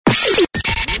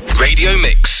Radio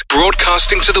Mix,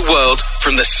 broadcasting to the world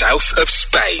from the south of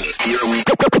Spain.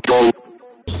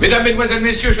 Mesdames, Mesdemoiselles,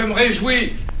 Messieurs, je me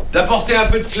réjouis d'apporter un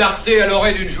peu de clarté à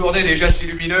l'oreille d'une journée déjà si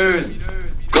lumineuse.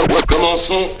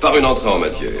 Commençons par une entrée en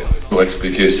matière. Pour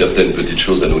expliquer certaines petites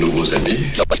choses à nos nouveaux amis.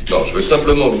 Non, je veux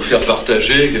simplement vous faire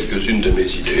partager quelques-unes de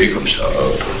mes idées, comme ça,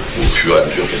 au fur et à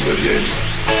mesure qu'elles me viennent.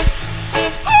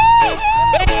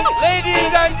 Ladies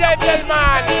and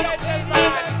gentlemen,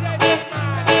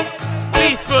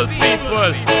 peaceful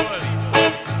people,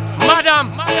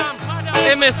 Madam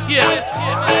et Messieurs.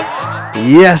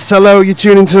 Yes, hello, you're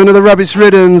tuning to another Rabbit's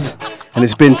Rhythms, and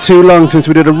it's been too long since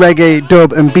we did a reggae,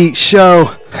 dub and beat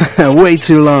show. Way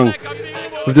too long.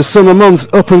 With the summer months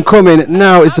up and coming,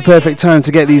 now is the perfect time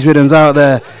to get these rhythms out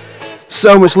there.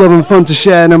 So much love and fun to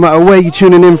share, no matter where you're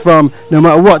tuning in from, no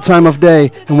matter what time of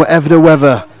day, and whatever the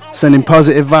weather. Sending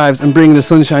positive vibes and bringing the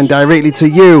sunshine directly to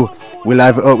you. We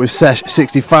live it up with Sesh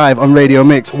 65 on Radio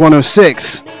Mix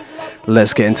 106.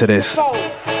 Let's get into this.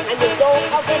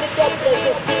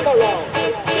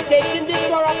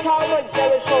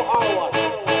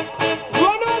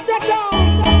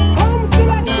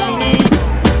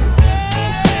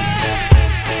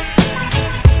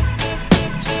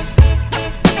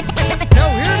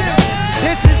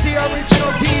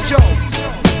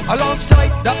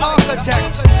 Alongside the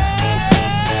architect.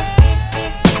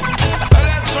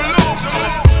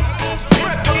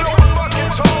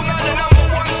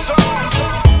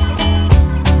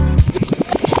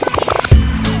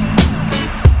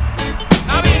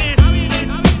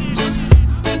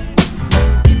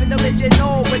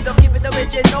 Keep it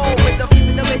original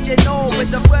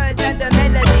with the words and the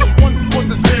melody. One for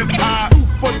the hip hop, two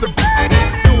for the beat.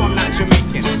 No, I'm not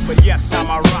Jamaican, but yes, I'm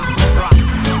a Ross.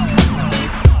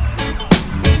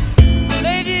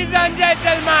 Ladies and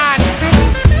gentlemen,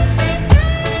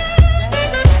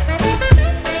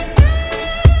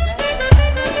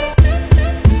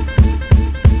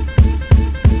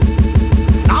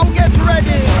 Now get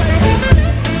ready.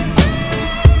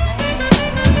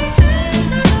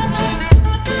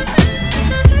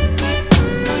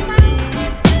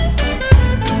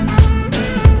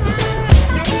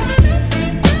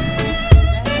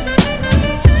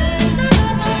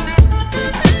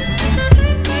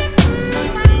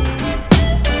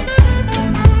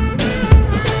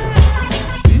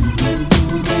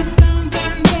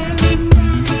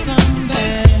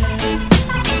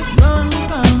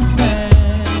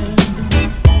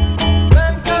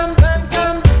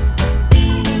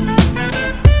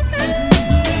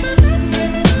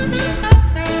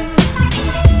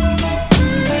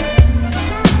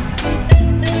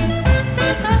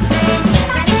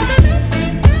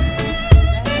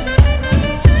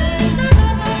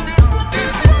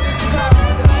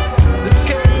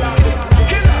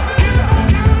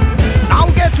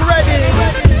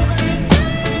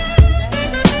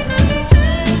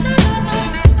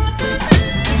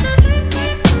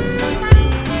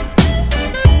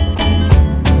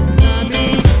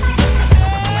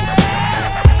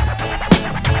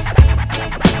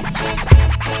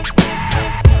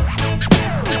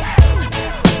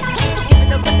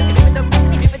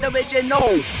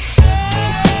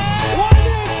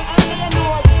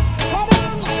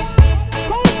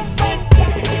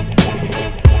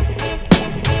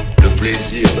 Le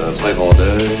plaisir d'un vrai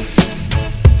vendeur,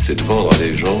 c'est de vendre à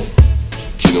des gens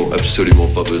qui n'ont absolument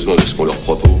pas besoin de ce qu'on leur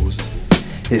propose.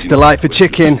 It's Delight for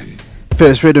Chicken,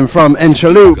 first rhythm from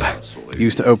Entraloop.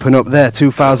 Used to open up their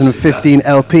 2015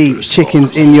 LP,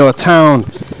 Chickens in Your Town.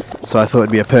 So I thought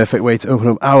it'd be a perfect way to open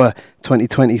up our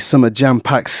 2020 Summer Jam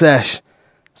Pack sesh.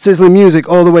 Sizzling music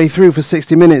all the way through for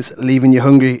 60 minutes, leaving you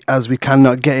hungry as we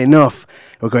cannot get enough.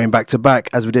 We're going back to back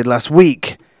as we did last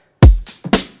week.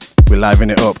 We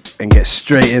liven it up and get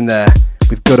straight in there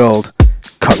with good old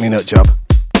Cockney Nut Job.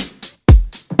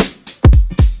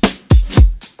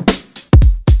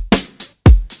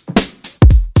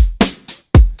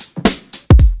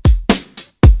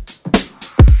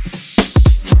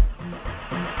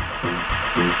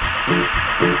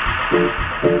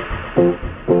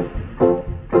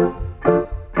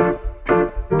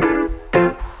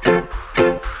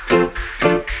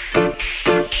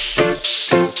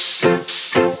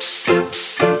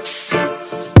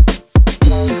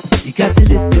 You got to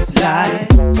live this life.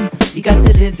 You got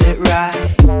to live it right.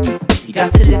 You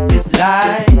got to live this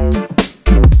life.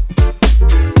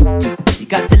 You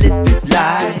got to live this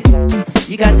life.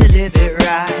 You got to live it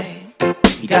right.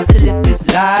 You got to live this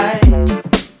life.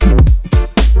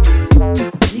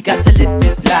 You got to live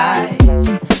this life.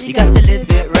 You got to live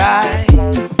it right.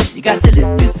 You got to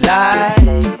live this life.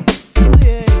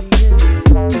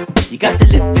 You got to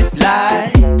live this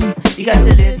life. You got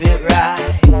to live it right.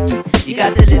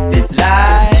 got to live this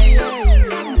life.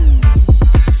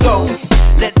 So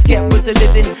let's get with the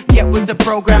living, get with the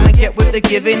program and get with the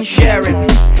giving, sharing,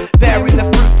 bearing the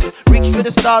fruit. Reach for the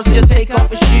stars, just take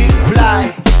off a shoe,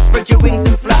 fly. Spread your wings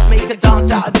and flap, make a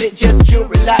dance out of it, just chill,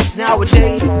 relax.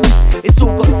 Nowadays, it's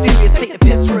all got serious, take the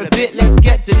piss for a bit, let's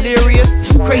get delirious.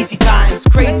 Crazy times,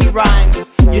 crazy rhymes,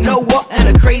 you know what,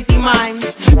 and a crazy mind.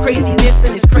 Crazy this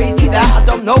and it's crazy that, I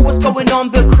don't know what's going on,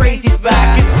 but crazy's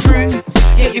back. It's true,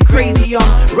 get your crazy on,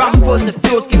 run for the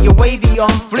fields, get your wavy on.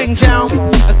 Fling down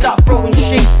and start throwing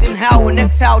shapes, inhale and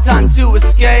exhale, time to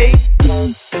escape.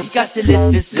 You got to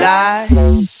live this life,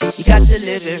 you got to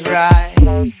live it right.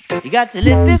 You got to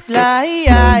live this life.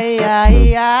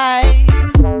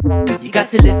 You got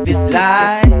to live this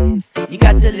life. You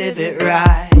got to live it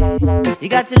right. You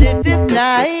got to live this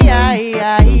life.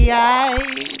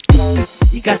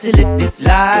 You got to live this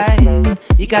life.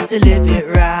 You got to live it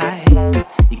right.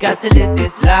 You got to live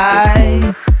this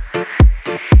life.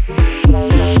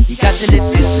 You got to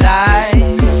live this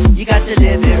life. You got to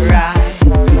live it right.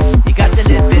 You got to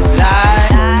live this life.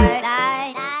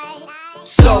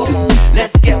 So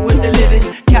let's get with the living,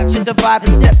 capture the vibe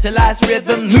and step to life's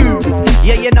rhythm. Move,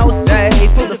 yeah, you know, say,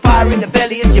 feel the fire in the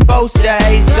belly as you both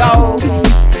stay. So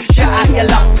shout out your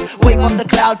lungs, wave on the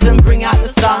clouds and bring out the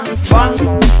sun. Fun,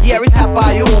 yeah, it's had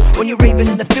by all when you're raving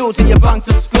in the fields and you're bunked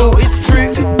to school. It's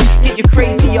true, get your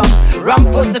crazy on,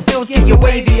 run for the fields, get your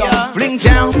wavy on. Fling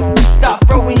down, start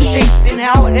throwing shapes,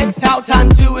 inhale and exhale, time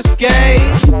to escape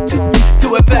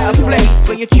to a better place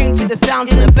where you're tuned to the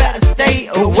sounds in a better state.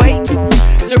 Awake,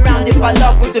 surrounded by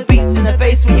love with the beats and the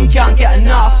bass where you can't get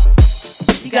enough.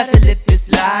 You got to live this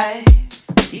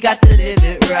life. You got to live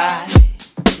it right.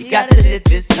 You got to live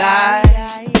this life.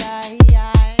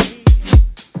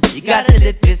 You got to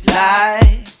live this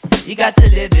life. You got to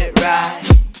live it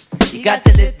right. You got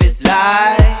to live this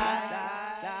life.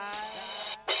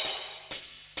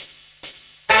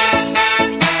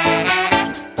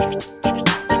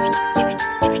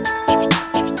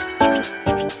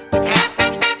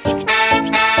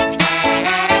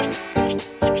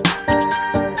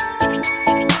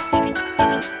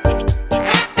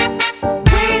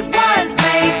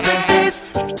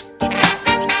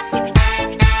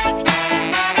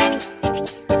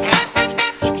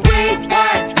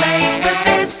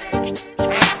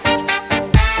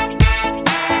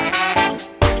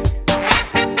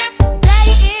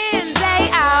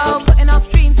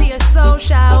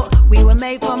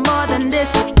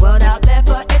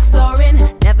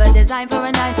 For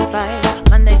a 9 to 5,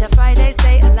 Monday to Friday,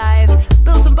 stay alive.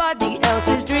 Build somebody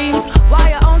else's dreams while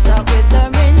your own start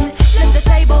withering. Lift the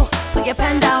table, put your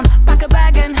pen down, pack a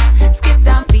bag and skip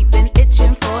down. Feet been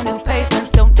itching for new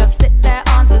pavements. Don't just sit there,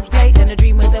 answers blatant. A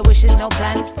dream with a wish is no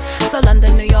plan. So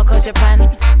London, New York or Japan.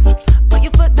 Put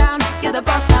your foot down, get the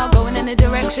bus now, going in a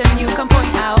direction you can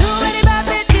point out. Too many bad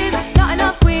bitches, not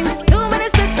enough queens. Too many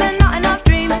spliffs and not enough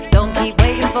dreams. Don't keep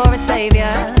waiting for a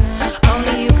savior.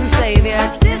 Only you can save your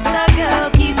sister, girl.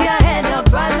 Keep your head up,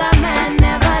 brother, man,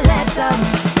 never let up.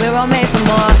 We're all made for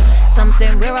more,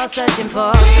 something we're all searching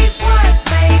for. We weren't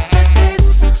made for this.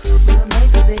 We were made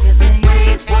for bigger things. We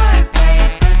weren't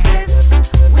made for this.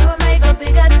 We were made for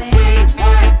bigger things. We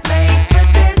weren't made for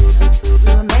this. We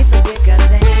were made for bigger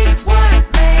things. We weren't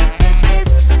made for this.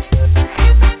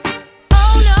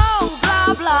 Oh no,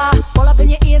 blah blah. All up in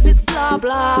your ears, it's blah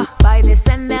blah. Buy this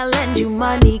and they'll lend you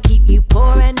money, keep you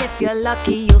poor, and if you're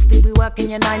lucky, you'll still be working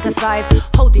your 9 to 5,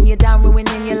 holding you down,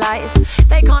 ruining your life.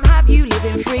 They can't have you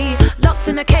living free, locked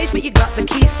in a cage, but you got the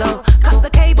key. So cut the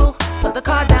cable, put the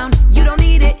car down. You don't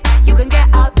need it, you can get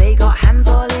out. They got hands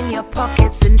all in your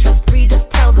pockets, interest free. Just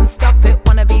tell them stop it.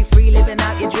 Wanna be free, living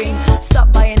out your dream.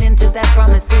 Stop buying into their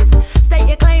promises. State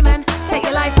your claim and take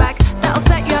your life back. That'll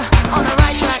set you on the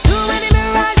right track. Too many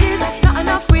mirages, not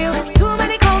enough real. Too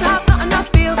many cold hearts, not enough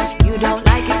feel. You don't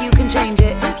like it, you can change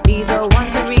it. Be the one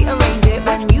to rearrange it.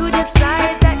 When you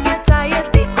decide that you're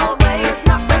tired, the old way is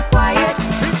not required.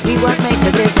 We weren't made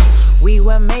for this. We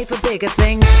were made for bigger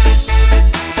things. We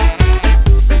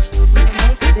were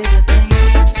made for bigger things.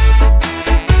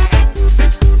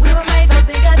 We were made for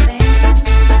bigger things.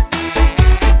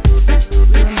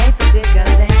 We were made for bigger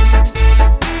things.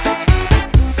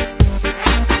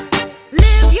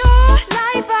 Live your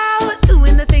life out,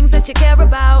 doing the things that you care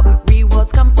about.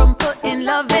 Rewards come from putting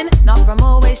love in, not from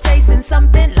always chasing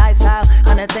something. Lifestyle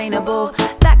unattainable,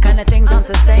 that kind of thing's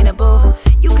unsustainable.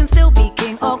 You can still be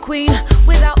king or queen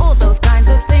without all those kinds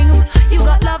of things. You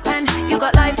got love and you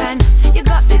got life and you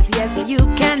got this. Yes, you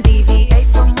can deviate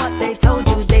from what they told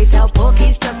you. They tell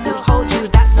porkies just to hold you.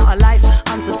 That's not a life.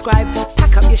 Unsubscribe,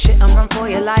 pack up your shit and run for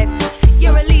your life.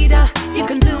 You're a leader, you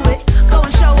can do it. Go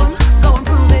and show them, go and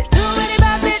prove it. Too many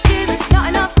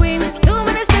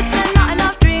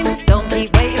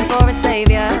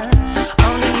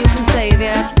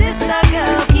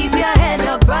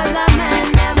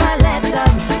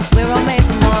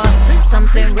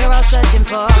searching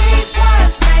for. We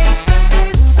weren't made for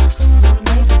this. We were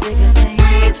made for bigger things.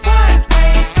 We weren't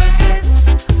made for this.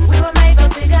 We were made for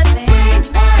bigger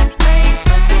things. We weren't made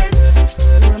for this.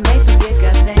 We were made for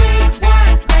bigger things.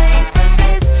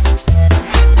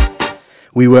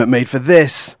 We weren't made for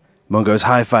this. Mungo's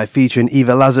Hi-Fi featuring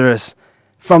Eva Lazarus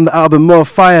from the album More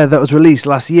Fire that was released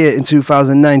last year in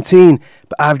 2019,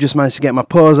 but I've just managed to get my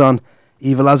paws on.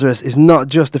 Eva Lazarus is not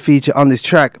just a feature on this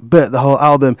track, but the whole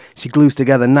album she glues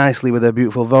together nicely with her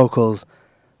beautiful vocals.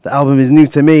 The album is new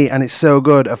to me and it's so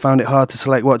good I found it hard to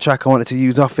select what track I wanted to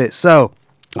use off it, so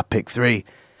I picked 3.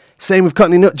 Same with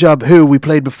Cockney Nutjob, who we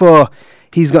played before.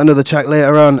 He's got another track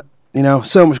later on. You know,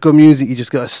 so much good music, you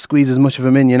just gotta squeeze as much of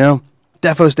them in, you know.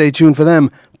 Defo stay tuned for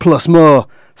them, plus more.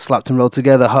 Slapped and rolled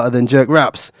together hotter than jerk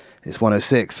raps. It's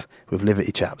 106 with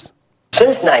Liberty Chaps.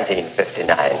 Since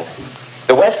 1959,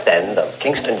 the West End of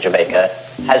Kingston, Jamaica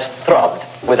has throbbed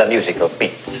with a musical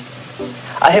beat.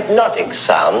 A hypnotic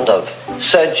sound of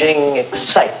surging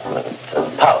excitement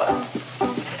and power.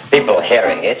 People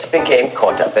hearing it became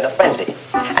caught up in a frenzy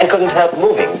and couldn't help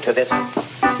moving to this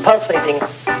pulsating,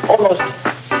 almost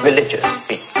religious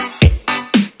beat.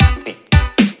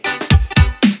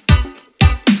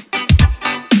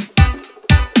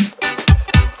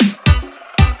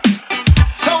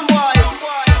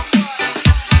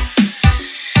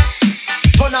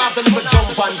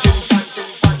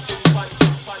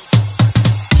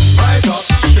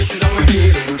 This is how we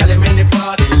feeling. Girl, them in the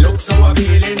party look so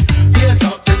appealing. Face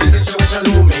up to the situation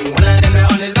looming. One of them the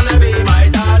honest gonna be my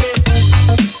darling.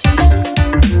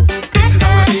 This is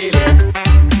how we feeling.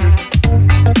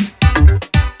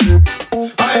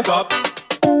 Pipe up,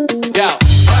 yeah.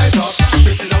 Pipe up.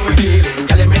 This is how we feeling.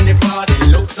 Girl, them in the party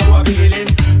look so appealing.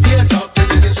 Face up to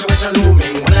the situation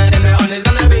looming. One of them the honest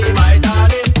gonna be my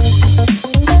darling.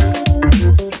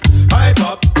 Pipe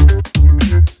up,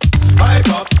 pipe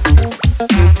up.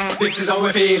 This is how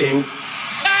we're feeling.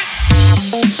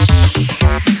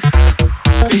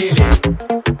 Feeling.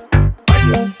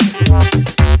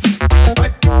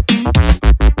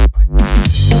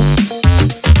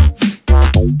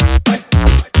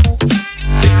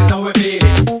 This is how we're feeling.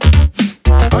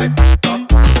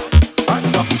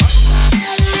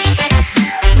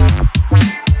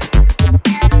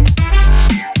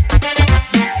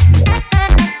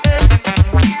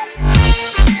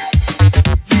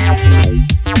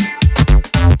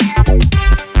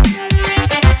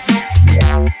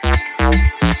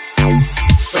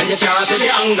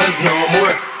 Angles no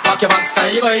more. Pack your bags,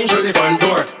 cause you going through the front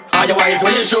door. Or your wife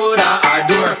where you should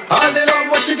adore. All the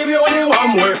love what she give you only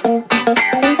one more.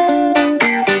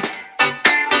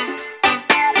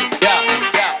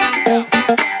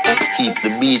 Keep the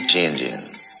beat changing.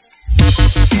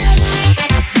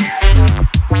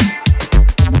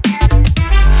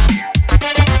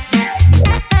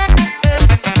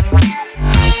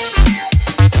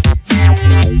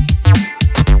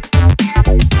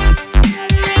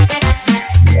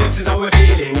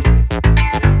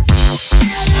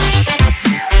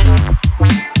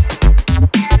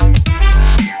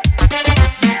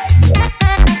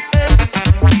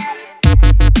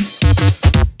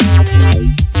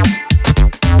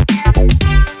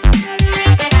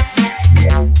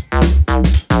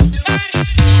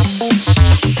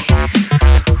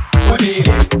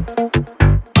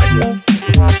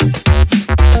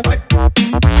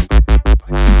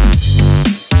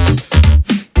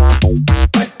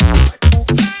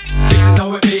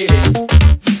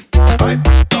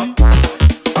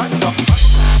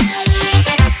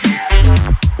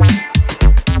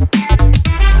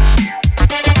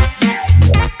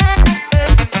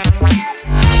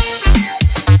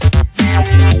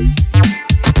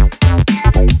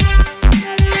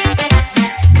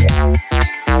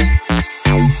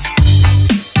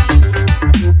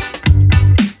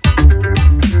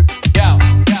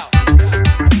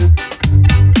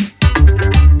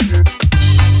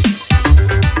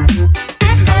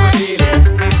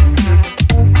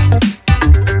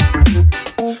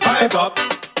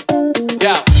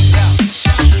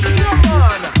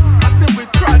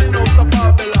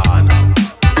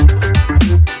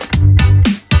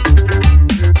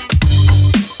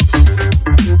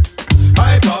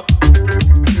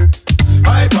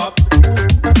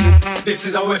 This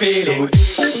is how we're feeling. This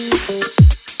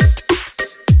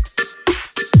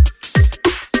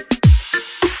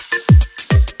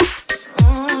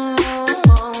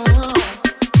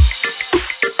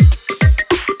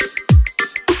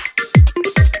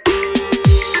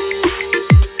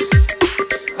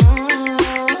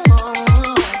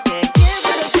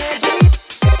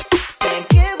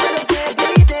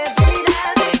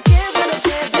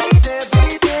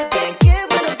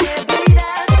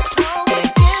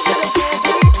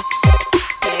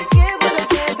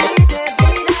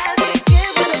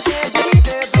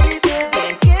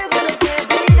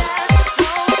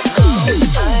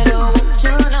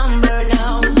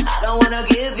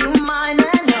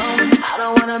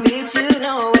wanna meet you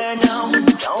nowhere, no.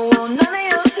 Don't want none of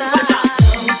your time.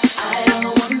 I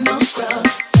don't want no scrub.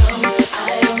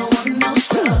 I don't want no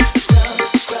scrub.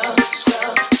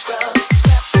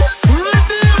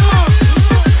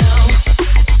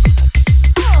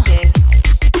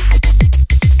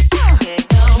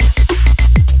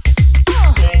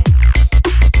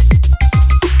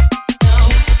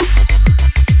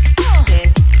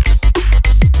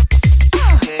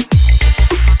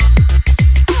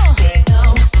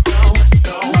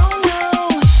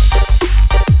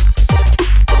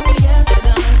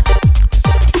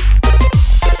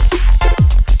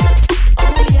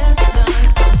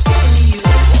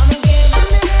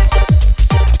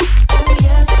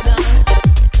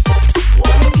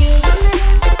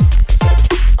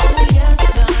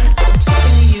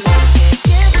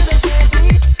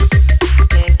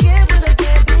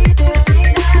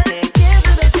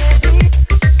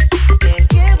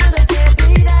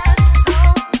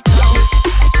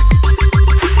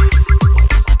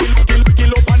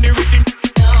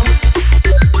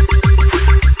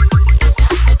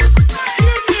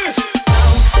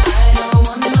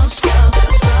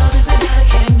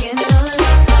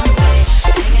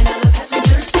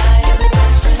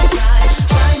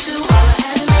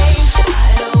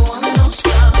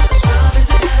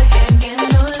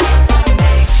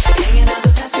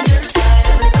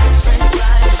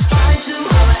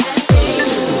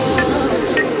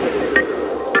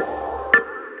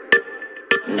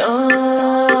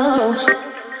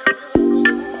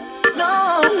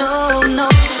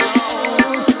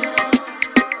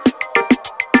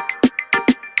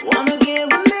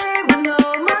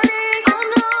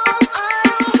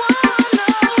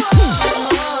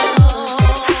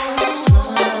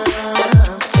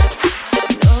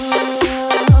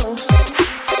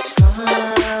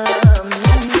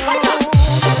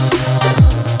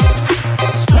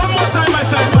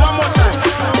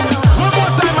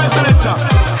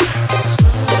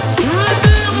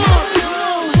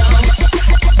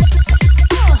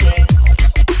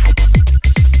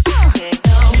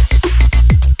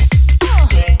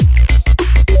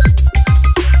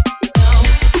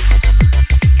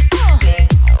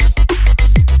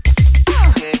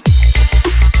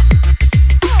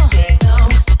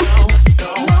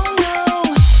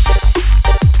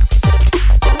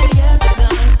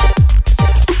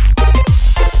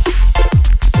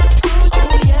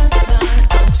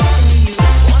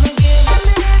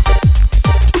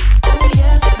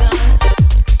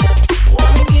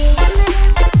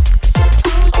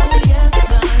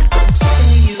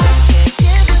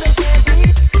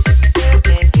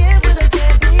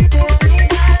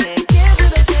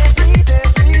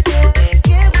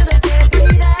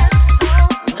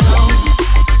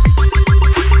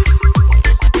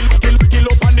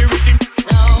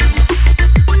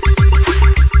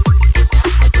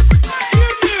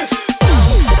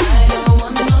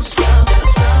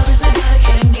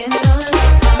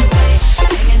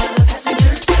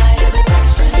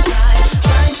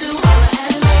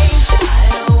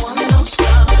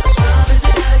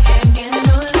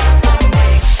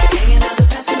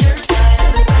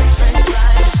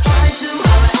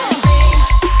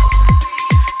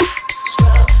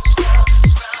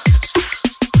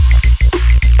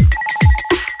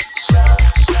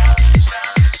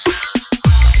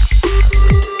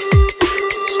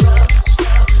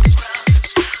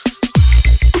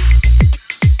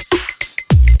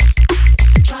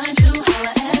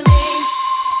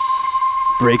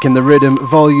 Breaking the Rhythm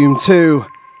Volume 2,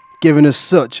 giving us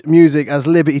such music as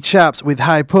Liberty Chaps with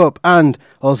Hype Up, and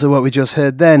also what we just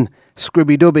heard then,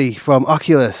 Scribby Dubby from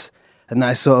Oculus, a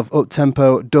nice sort of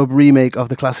up-tempo dub remake of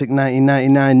the classic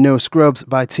 1999 No Scrubs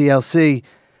by TLC.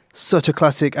 Such a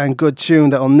classic and good tune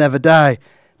that'll never die,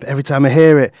 but every time I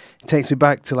hear it, it takes me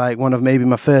back to like one of maybe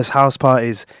my first house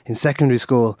parties in secondary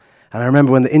school, and I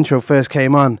remember when the intro first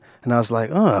came on, and I was like,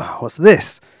 oh, what's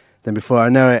this? Then before I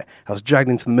know it, I was dragged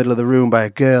into the middle of the room by a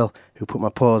girl who put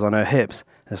my paws on her hips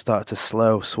and started to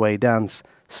slow sway dance,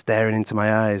 staring into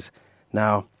my eyes.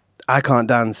 Now, I can't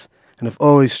dance, and I've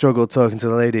always struggled talking to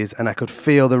the ladies, and I could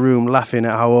feel the room laughing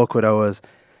at how awkward I was.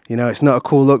 You know, it's not a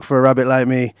cool look for a rabbit like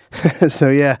me.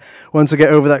 So yeah, once I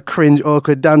get over that cringe,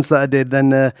 awkward dance that I did,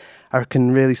 then I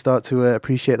can really start to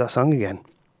appreciate that song again.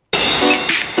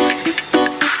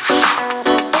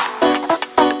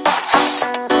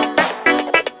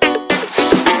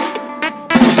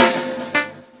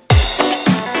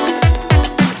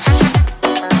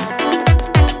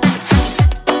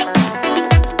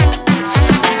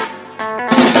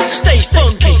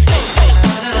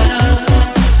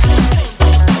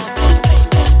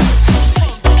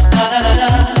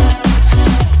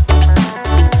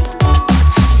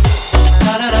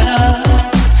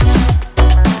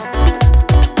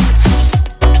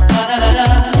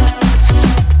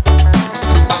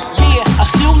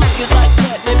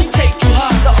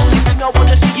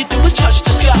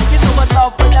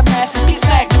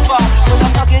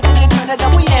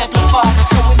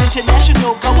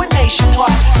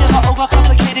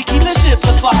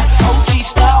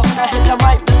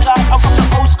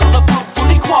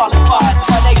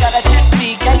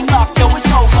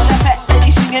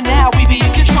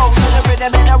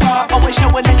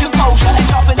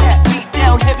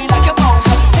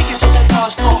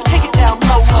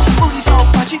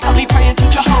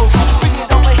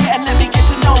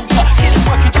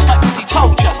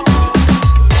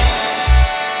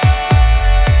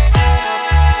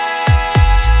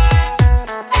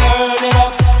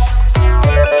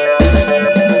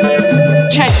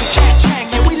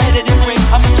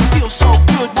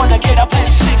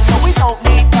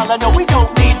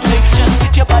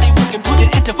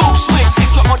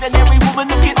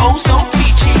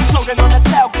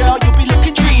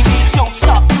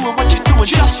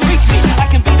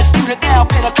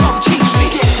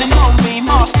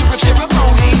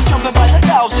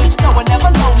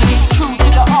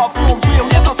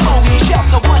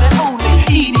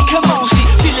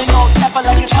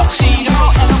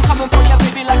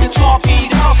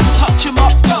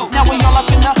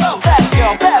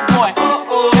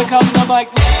 come the mic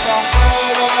maker.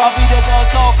 I'll be the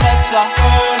dancehall flexer.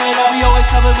 We always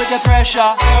cover with the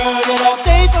pressure.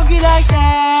 Stay funky like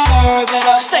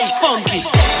that. Stay funky.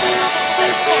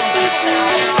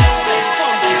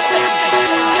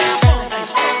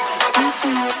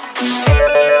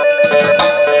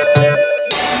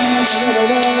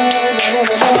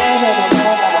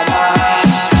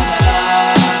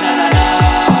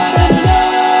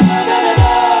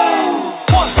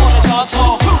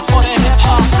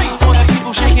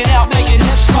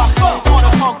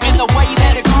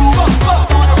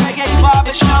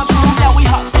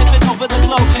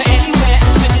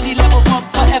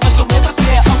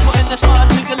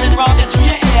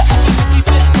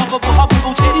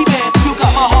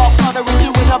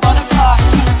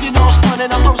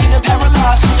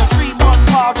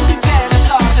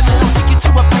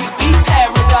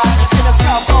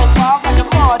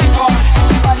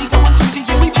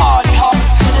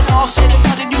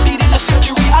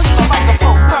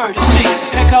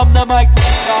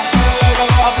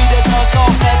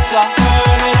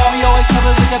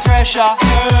 Pressure.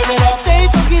 Stay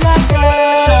funky like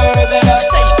that. Serve it up.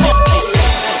 Stay funky.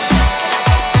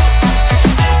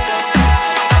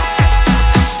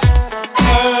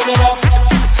 Serve it up.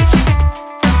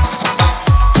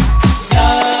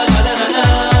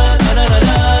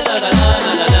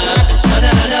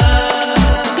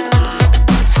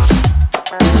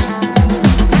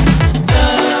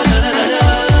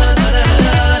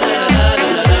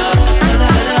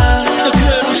 The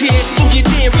girls here, move your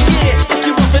dairy, yeah. If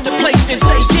you up in the place, then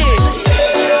say yeah.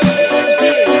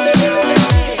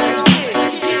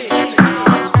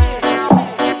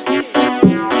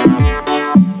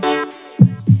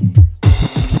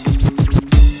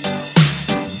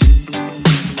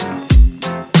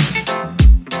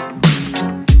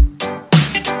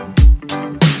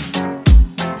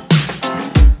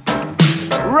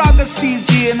 Rocker Steve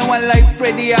G and the one like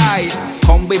Freddie I.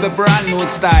 Come baby, brand new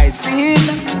style. Sing.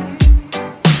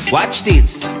 Watch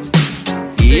this.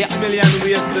 6 million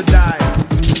ways to die.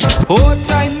 Whole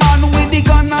time man with the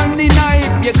gun and the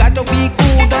knife. You gotta be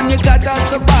good and you gotta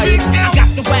survive. Got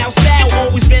the wild style,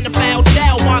 always been a foul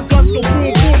child. My guns go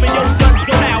boom boom and your guns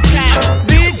go pow pow.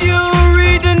 Did you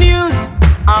read the news?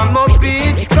 I'm a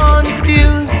bit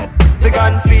confused. The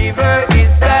gun fever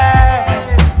is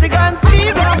bad. The gun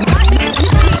fever.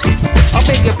 I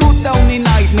beg you put down the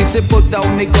knife, me say put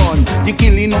down the gun. You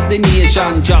killing up the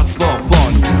nation just for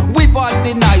fun. We bought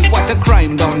the knife, what a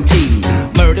crime done thing.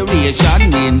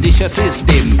 Murderation in this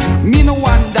system. Me no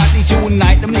want that it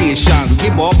unite the nation.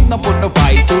 Give up, no put the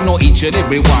fight to know each and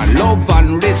every one. Love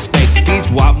and respect is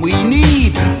what we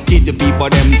need. Did the people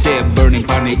them say burning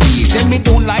pan the east. And me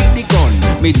don't like the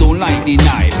gun, me don't like the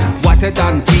knife. What a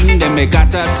done thing, then me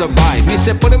gotta survive. Me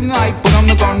say put the knife, put on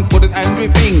the gun, put it and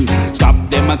reaping. Stop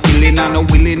them a killing and a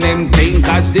willing them thing.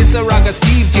 Cause this a Rocker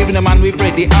Steve giving the man with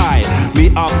ready eye. We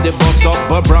up the bus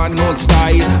up a brand new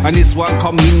style. And this one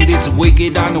coming this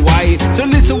wicked and white. So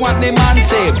listen what the man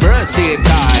say, birthday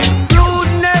time.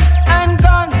 Rudeness and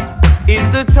gun is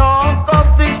the talk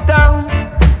of this town.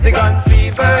 The gun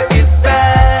fever is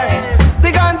bad.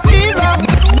 The gun fever,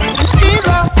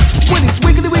 fever. When it's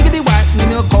wiggity wiggity whack, me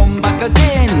no come back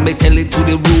again. Me tell it to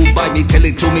the rude boy, me tell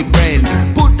it to me friend.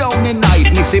 Put down the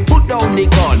knife, me say put down the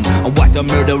gun. What a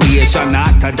murderation,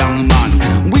 not a down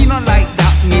man. We not like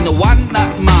that, me no want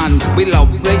that man. We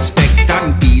love respect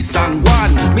and peace and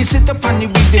one. Me sit up on the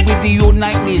with the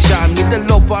United Nation. With the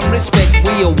love and respect,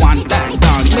 we want that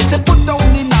done. Me say put down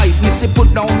the knife, me say put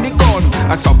down the gun.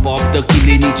 I stop up the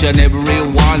killing each and every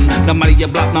one. No matter you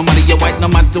black, no matter you white, no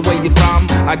matter where you from.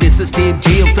 This is Steve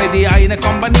G and Freddie I in a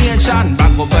combination.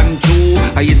 Bang up and true,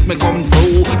 yes me come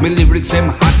through. Me lyrics them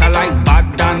hotter like bad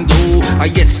and do.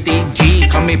 Yes Steve G,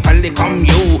 come me pally come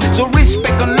you. So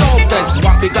respect and love, that's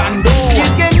what we can do. You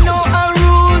can know a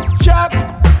rude chap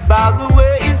by the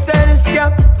way he said his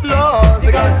cap. Lord,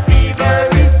 the gun fever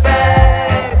is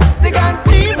bad. The gun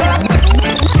fever,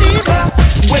 fever.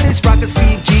 Well, it's Rocker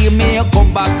Steve G, may I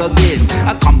come back again.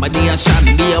 A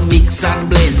combination, be a mix and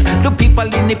blend. The people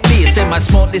in the place, say my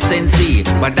smoke the sensei.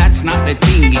 But that's not the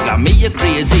thing, it got me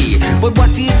crazy. But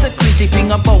what is the crazy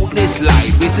thing about this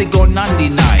life? Is a gun on the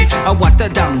knife, and what a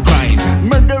damn crime.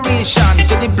 Murderation,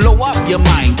 can it blow up your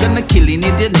mind? Can the killing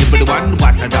it in everyone?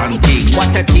 What a damn thing,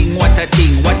 what a thing, what a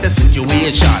thing, what a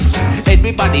situation.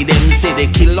 Everybody them say they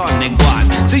kill on the gun.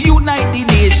 So unite the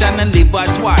nation and live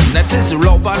as one. That is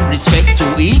love and respect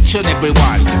to each and every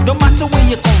one. No matter where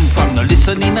you come from, no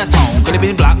listen in a town. Could have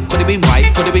been black, could have been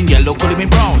white, could have been yellow, could have been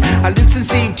brown. I listen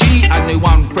Steve G and they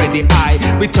want Freddie I.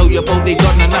 We tell you about the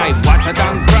gun and knife, what a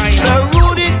damn crime. The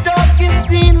rooted dog is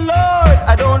seen, Lord.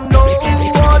 I don't know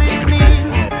what it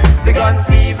means.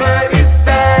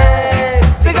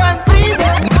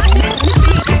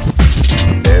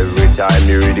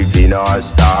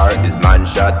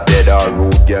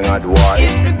 mad war.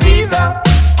 It's the fever.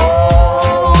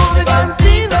 Oh, the gun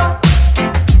fever.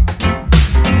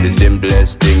 The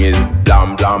simplest thing is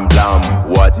blam blam blam.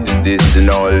 What is this in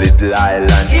our little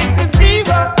island? It's the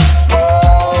fever.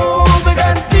 Oh, the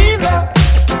gun fever.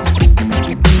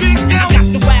 Got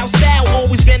the wild style,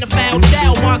 always been a foul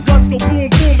child. My guns go boom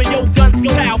boom and your guns go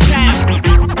pow pow.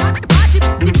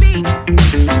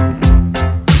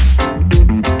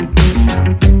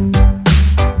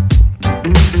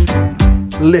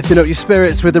 Lifting up your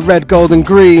spirits with the red, gold and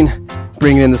green.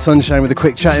 Bringing in the sunshine with a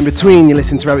quick chat in between. You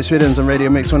listen to Rabbit's Rhythms on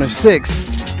Radio Mix 106.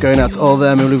 Going out to all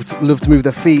them who love to move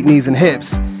their feet, knees and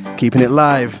hips. Keeping it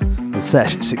live on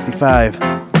Sesh 65.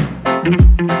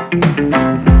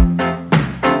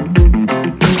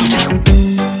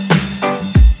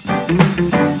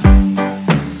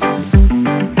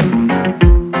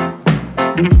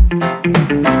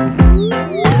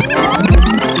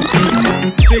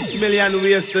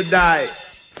 Ways to die.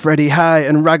 Freddie High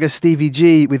and Ragga Stevie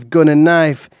G with Gun and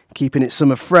Knife, keeping it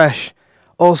summer fresh.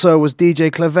 Also was DJ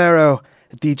Clavero,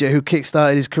 a DJ who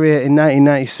kickstarted his career in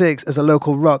 1996 as a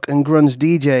local rock and grunge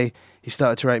DJ. He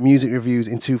started to write music reviews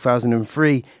in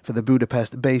 2003 for the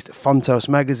Budapest-based Fontos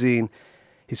magazine.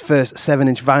 His first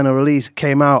 7-inch vinyl release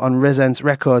came out on Resence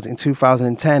Records in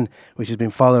 2010, which has been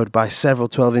followed by several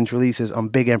 12-inch releases on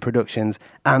Big M Productions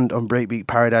and on Breakbeat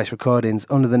Paradise Recordings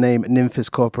under the name Nymphos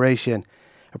Corporation,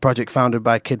 a project founded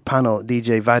by Kid Panel,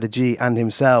 DJ Vida G and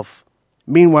himself.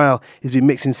 Meanwhile, he's been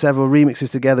mixing several remixes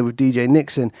together with DJ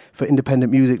Nixon for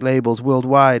independent music labels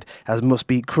worldwide as Must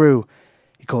Beat Crew.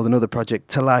 He called another project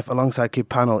To Life alongside Kid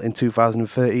Panel in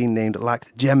 2013 named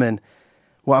Lacked Gemin.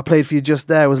 What I played for you just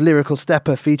there was Lyrical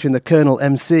Stepper featuring the Colonel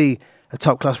MC, a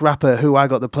top-class rapper who I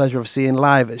got the pleasure of seeing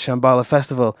live at Shambhala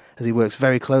Festival as he works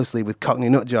very closely with Cockney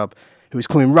Nutjob, who is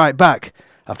coming right back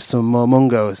after some more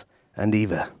Mungos and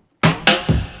Eva.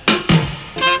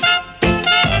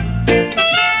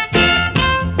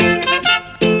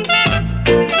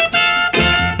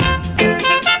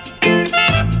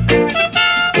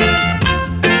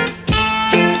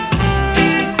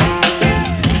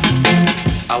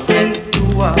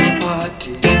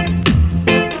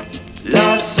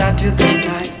 Saturday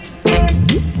night,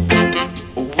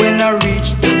 when I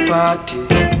reached the party,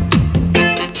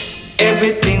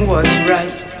 everything was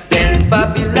right. Then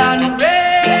Babylon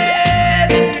red,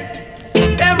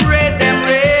 them red,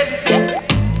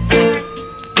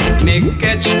 me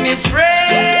catch me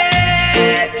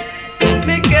Fred,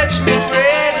 me catch me Fred.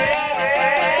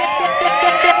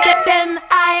 Then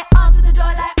I answer the door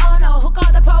like, oh no, hook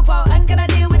on the popo, and gonna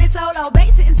deal with it solo,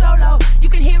 bass it in solo. You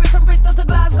can hear it from Bristol to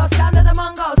Glasgow, sound of the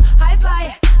Mongols,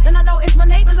 hi-fi. Then I notice my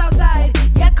neighbors outside,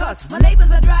 yeah, cause my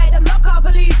neighbors are dry. Them not call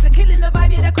police, they're killing the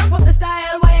vibe, yeah, they crop up the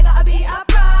style. Why you gotta be a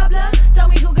problem? Tell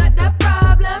me who got that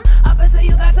problem. Officer,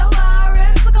 you got a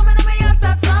warrant, so come in and me and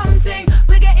start something.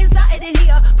 We're getting started in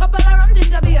here, couple of rum,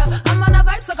 ginger beer. I'm on a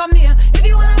vibe, so come near. If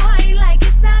you wanna wine like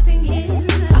it's nothing here.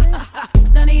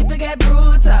 No need to get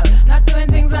brutal, not doing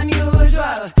things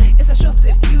unusual. It's a shops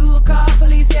if you call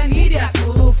police, you need ya.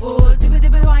 Fool,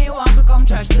 dibby why you want to come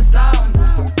trash the sound.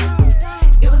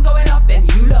 It was going off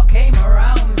and you lot came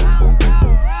around.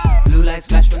 Blue lights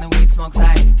flash when the weed smoke's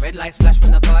high. Red lights flash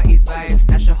when the party's fire.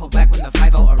 Stash your whole back when the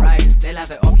 5-0 arrives. They'll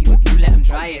have it off you if you let them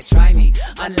try it. Try me,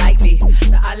 unlikely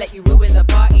that I let you ruin the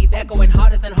party. They're going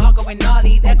harder than hard, going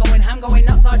gnarly. They're going ham, going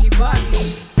nuts, RG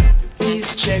party.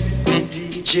 Please check the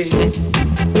DJ,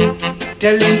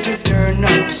 tell him to turn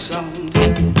up sound.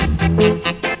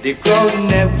 The crowd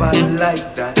never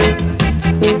like that.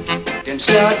 Them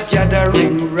start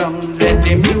gathering round, let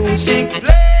the music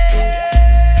play.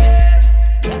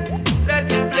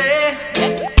 Let it play,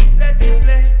 let it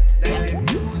play, let the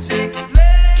music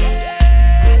play.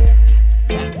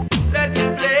 Let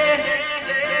it play.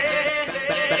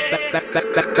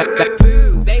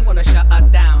 Boo, they wanna shut us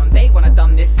down, they wanna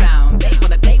dumb this sound,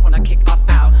 they wanna kick us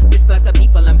out. Disperse the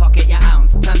people and pocket your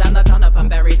ounce. Turn down the turn up and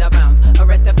bury the bounce.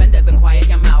 Arrest offenders and quiet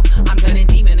your mouth. I'm turning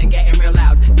demon and getting real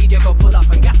loud. DJ go pull up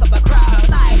and gas up the crowd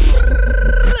like.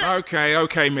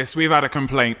 Okay, miss, we've had a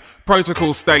complaint.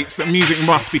 Protocol states that music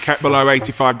must be kept below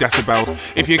 85 decibels.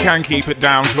 If you can keep it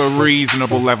down to a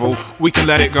reasonable level, we can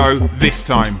let it go this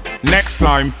time. Next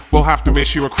time, we'll have to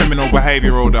issue a criminal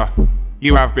behaviour order.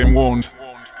 You have been warned.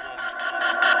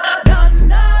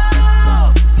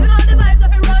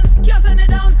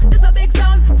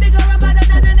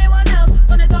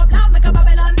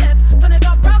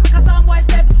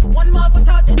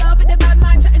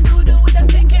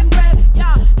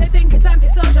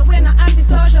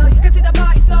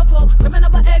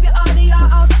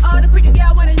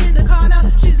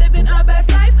 She's living her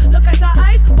best life. Look at her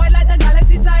eyes, white like the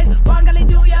galaxy size. One gully,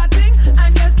 do your thing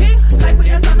and just keep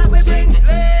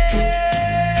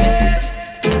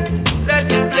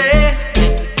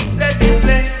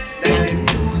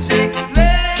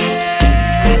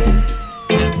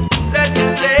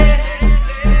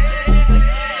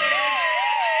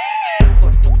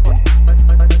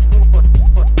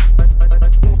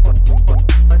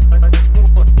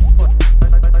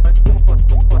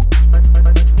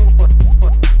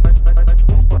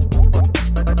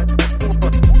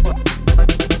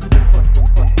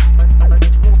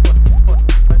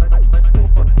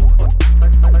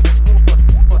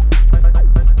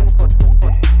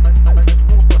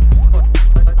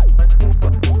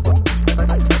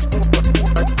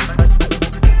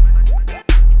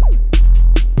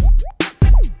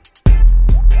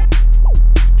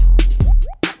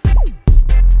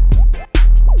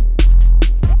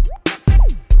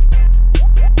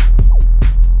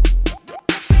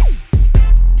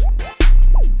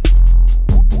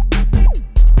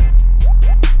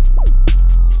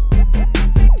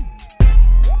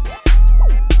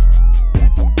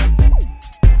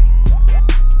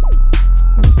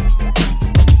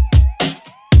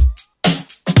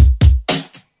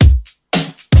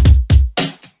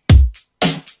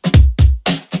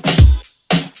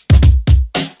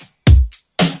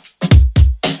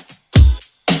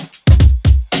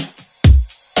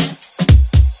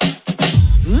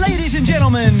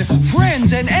gentlemen,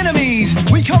 friends and enemies,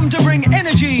 we come to bring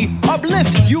energy,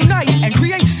 uplift, unite, and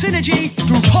create synergy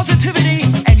through positivity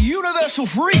and universal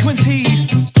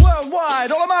frequencies.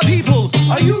 Worldwide, all of my people,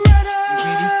 are you ready?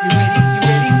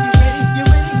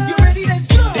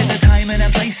 There's a time and a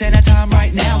place and a time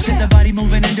right now. Set the body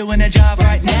moving and doing a job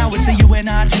right now. It's a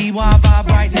UNITY vibe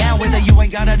right now. Whether you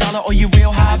ain't got a dollar or you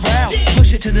real highbrow,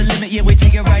 push it to the limit, yeah, we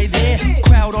take it right there.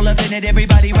 Crowd all up in it,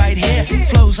 everybody right here.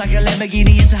 Flows like a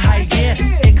Lamborghini into high gear.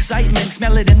 Excitement,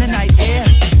 smell it in the night air.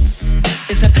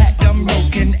 It's a pact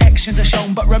unbroken. Actions are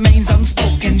shown but remains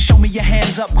unspoken. Show me your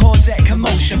hands up, cause that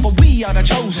commotion. For we are the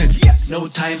chosen. No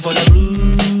time for the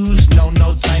blues.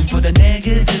 No time for the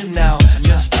negative now.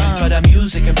 Just time for the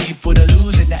music and people to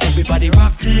lose it. Now everybody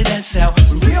rock to that sound.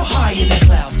 Real high in the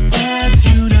clouds. That's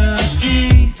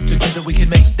unity. Together we can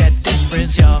make that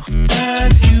difference, y'all.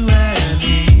 That's you and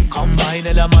me. Combine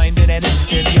in our mind in an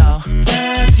instant, y'all.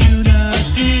 That's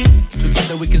unity.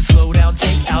 Together we can slow down,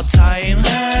 take our time.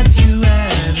 That's you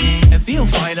and me. And feel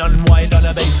fine, unwind on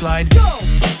a baseline. Go!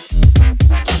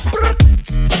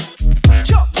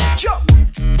 Jump, jump.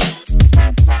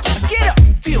 Get up.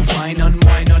 Feel fine,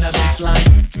 unwind on a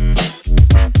baseline.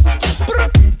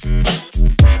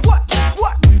 What?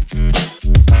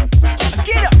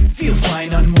 Get up. Feel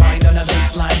fine, unwind on a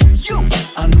baseline. You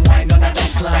unwind on a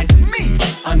baseline. Me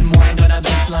unwind on a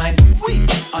baseline. We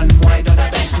unwind on a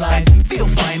baseline. Feel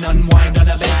fine, unwind on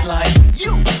a baseline.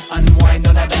 You unwind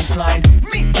on a baseline.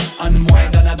 Me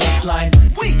unwind on a baseline.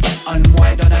 We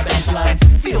unwind on a baseline.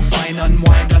 Feel fine,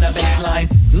 unwind on a baseline.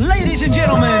 Ladies and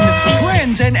gentlemen,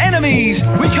 friends and enemies,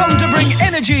 we come to bring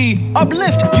energy,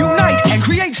 uplift, unite, and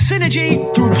create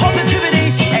synergy through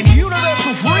positivity and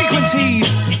universal frequencies.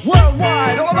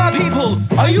 Worldwide, all of my people,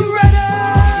 are you ready?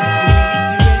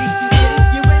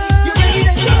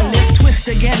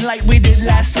 Again like we did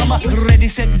last summer. Ready,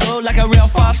 set, go like a real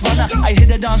fast runner. I hit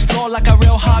the dance floor like a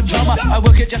real hard drummer. I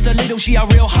work it just a little, she a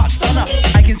real hot stunner.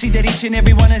 I can see that each and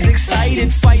every one is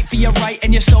excited. Fight for your right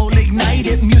and your soul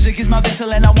ignited. Music is my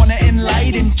vessel and I wanna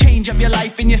enlighten. Change up your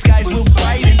life and your skies will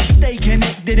brighten. Stay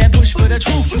connected and push for the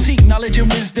truth. Seek knowledge and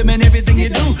wisdom in everything you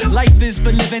do. Life is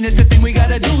for living, it's the thing we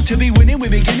gotta do. To be winning, we're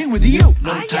beginning with you.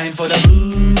 No time for the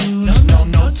blues,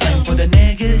 no time for the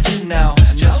negative now.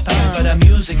 Just time for the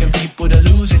music and people to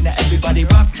lose it. Now everybody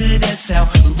rock to that sound.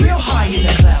 Real high in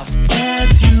the clouds.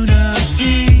 That's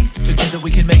unity. Together we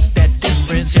can make that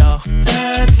difference, y'all.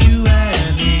 That's you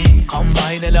and me.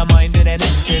 Combine in our mind in an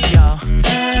instant, y'all.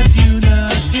 That's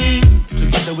unity.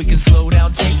 Together we can slow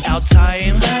down, take our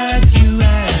time. That's you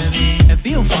and me. And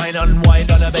feel fine,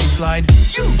 unwind on a baseline.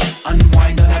 You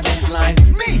unwind on a baseline.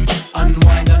 Me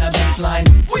unwind on a baseline.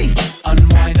 We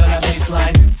unwind on a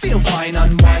baseline. Feel fine,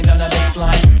 unwind on a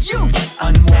baseline. You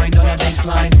unwind on a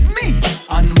baseline. Me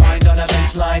unwind on a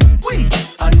baseline. We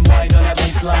unwind on a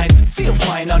baseline. Feel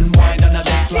fine, unwind on a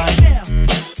baseline.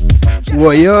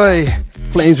 Woy oi,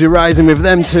 flames be rising with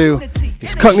them two.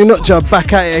 It's Cockney Nutjob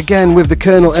back at it again with the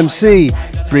Colonel MC,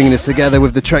 bringing us together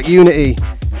with the track Unity.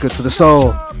 Good for the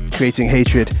soul, creating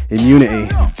hatred in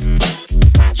unity.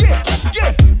 Yeah,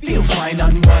 feel fine,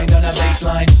 unwind on a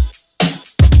baseline.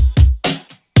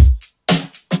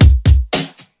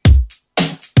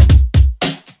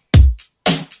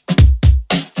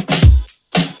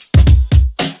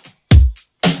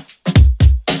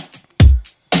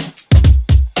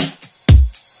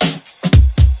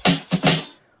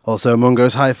 Also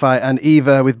Mungo's Hi-Fi and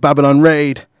Eva with Babylon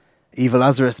Raid. Eva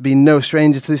Lazarus being no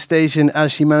stranger to this station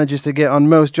as she manages to get on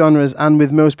most genres and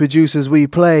with most producers we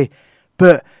play.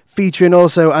 But featuring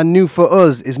also and new for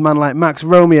us is man like Max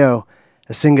Romeo,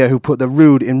 a singer who put the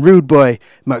rude in Rude Boy.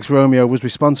 Max Romeo was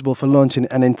responsible for launching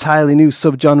an entirely new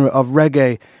subgenre of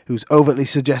reggae whose overtly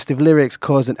suggestive lyrics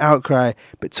caused an outcry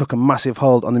but took a massive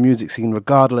hold on the music scene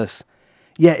regardless.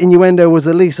 Yet Innuendo was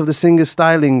the least of the singer's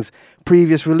stylings.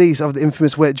 Previous release of the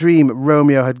infamous Wet Dream,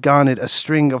 Romeo had garnered a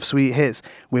string of sweet hits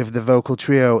with the vocal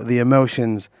trio The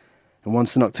Emotions. And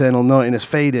once the nocturnal naughtiness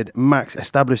faded, Max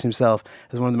established himself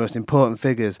as one of the most important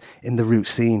figures in the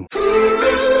roots scene.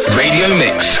 Radio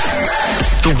Mix,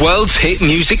 the world's hit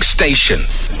music station.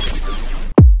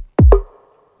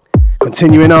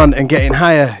 Continuing on and getting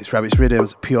higher, it's Rabbit's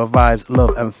Rhythms, Pure Vibes,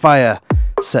 Love and Fire,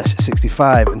 Sesh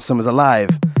 65 and Summer's Alive,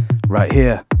 right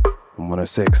here on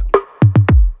 106.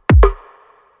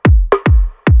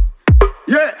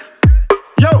 Yeah,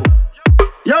 yo,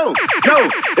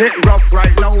 it rough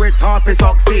right now, it hard to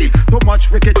succeed. Too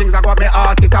much wicked things I got me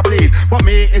heart it a bleed. But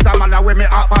me is a man that with me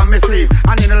up on me sleeve.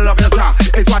 And in the love of Jah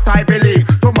is what I believe.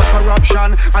 Too much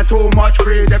corruption and too much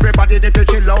greed. Everybody they feel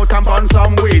chill out and burn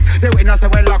some weed. The winners say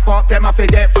well lock up, them have to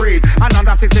get freed. And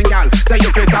under 16 gal, say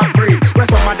you can stop breed. Where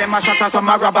some of them them a shatter, some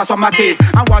a rubber, some a teeth.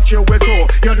 And what you will do,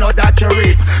 you know that you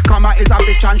reap. Karma is a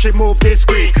bitch and she move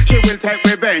discreet. She will take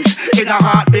revenge in a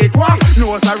heartbeat. What?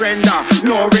 No surrender,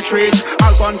 no retreat.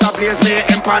 All guns a blaze, me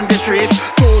imp on the street.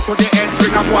 Two to the end,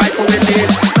 bring a boy to the beat.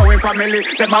 Knowing family,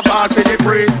 them a ball for the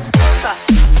priest.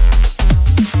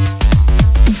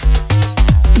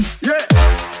 Yeah.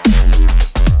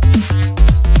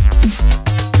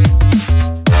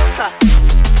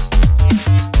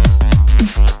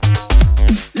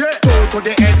 Yeah. Two to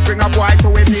the end, bring a boy to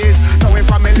the beat. Knowing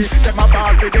family, them a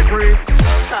ball for the priest.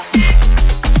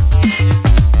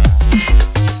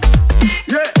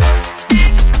 Yeah.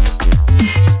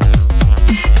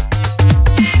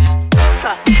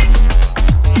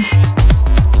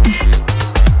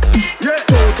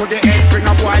 To the end, bring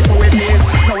a boy to it is.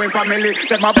 Knowing family,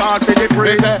 them a ball for the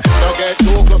priest. Don't get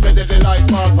too close to the light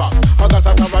smallpox. I got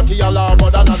a guarantee alarm more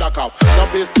than another cop. No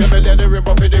piece me let the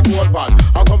river for the gold pan.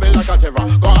 I come in like a terror,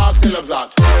 go ask Phillips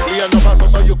that. We end up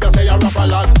so you can say I rap a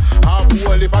lot. Half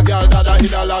whole if a girl that I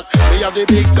hit a lot. Me have the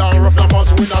big down rough, I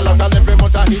must win a lot. And every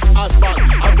month I hit as fast,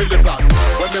 I feel the flat.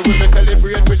 When me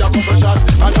celebrate with a couple shots,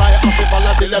 I try half the ball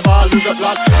until ever I lose the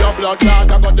plot. Your blood clot,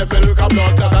 I got the milk of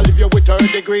blood clot. I leave you with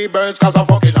 30-degree burns cause I'm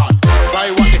fucking hot.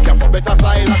 Try what the cap up, better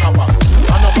slide like a fox.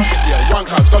 And up pocket here, one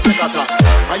cast, got take a shot.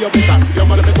 And you better, you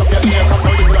mother pick up your ear. Come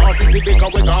on, this is the artist, you think I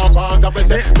wake up and up and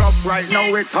say rough right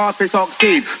now, it's hard to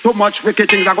succeed. Too much wicked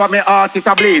things, I got me heart, it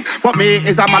a bleed. But me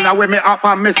is a man that wear me up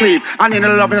on me sleeve. And in the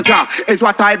love of the job is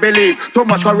what I believe. Too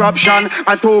much corruption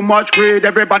and too much greed.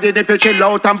 Everybody they feel chill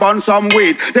out and burn some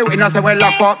weed. The witness say well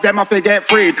lock up, them have to get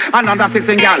freed. And under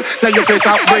 16 gal, say you face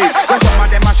up breed. Well some of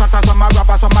them a shatter, some a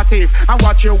rubber, some a thief. And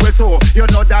what you will sow, you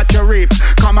know that you reap.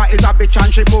 Karma is a bitch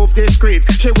and she move discreet.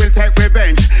 She will take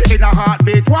revenge in a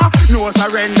heartbeat. What? No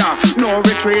surrender, no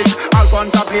retreat. All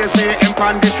guns a blaze, me imp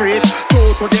on the street.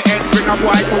 Two to the end, bring a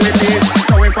boy to it is.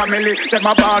 Knowing family, them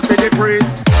a ball for the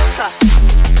priest.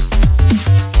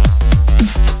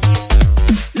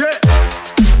 Yeah.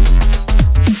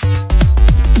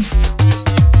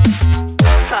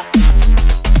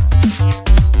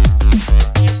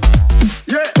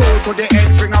 Yeah. Two to the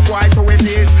end, bring a boy to it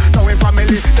is. Knowing family,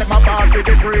 them a ball for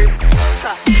the priest.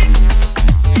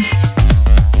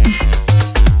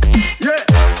 Yeah.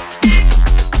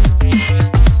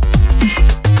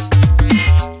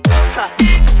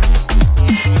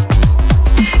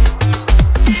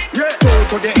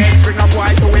 To the end, bring a boy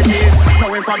to it is.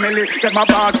 Knowing family, them a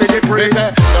ball for the priest.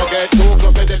 Don't get too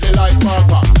close to the light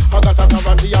smallpox. I got a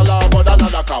guarantee alarm more than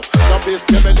another cop. No piece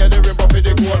me let the river for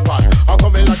the gold pan. I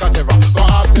come in like a terror, go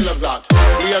ask Phillips that.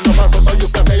 We end up so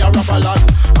you can say I rap a lot.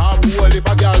 Half whole if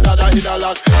a girl that I hit a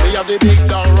lot. Me have the big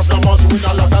down rough, I must win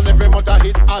a lot. And every month I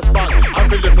hit as bad, I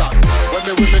feel the flat. When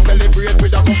me celebrate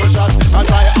with a couple shots, I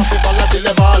try half the ball until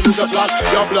ever I lose the plot.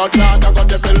 Your blood clot, I got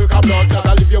the milk of blood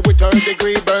clot. I leave you with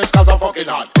 30-degree burns cause I'm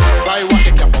fucking hot. Try what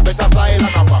the cap up, better slide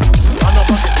like a fox. And up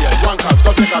pocket here, one cast,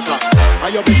 got take a shot.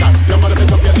 And you better, your mother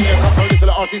pick up your ear. Come on, listen to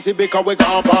the RTC because we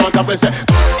can't bond up and say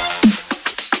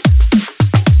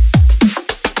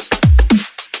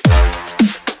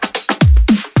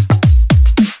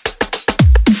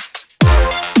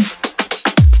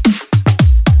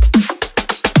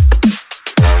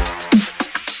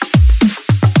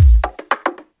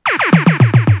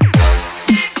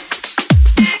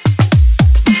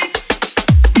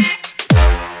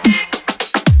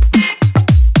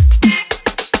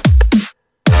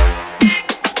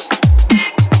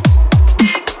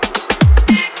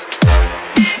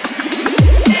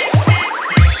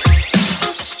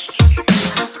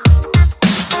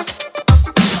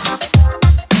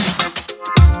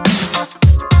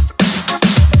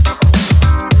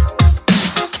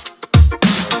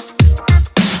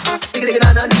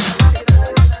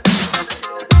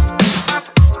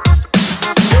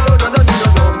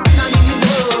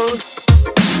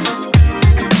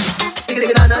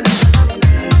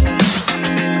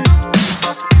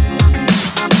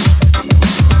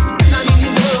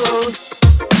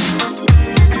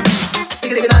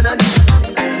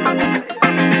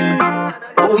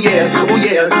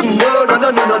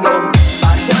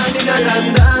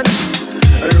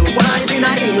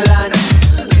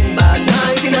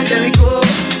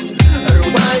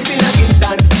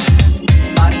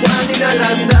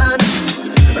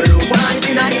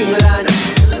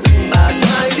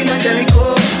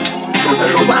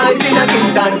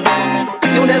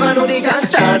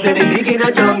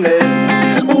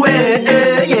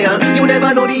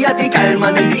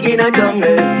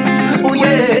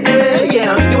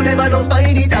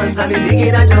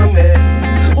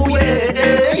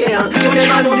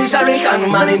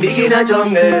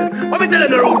jungle. What me telling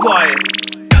the road boy?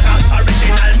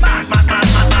 Original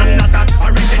man.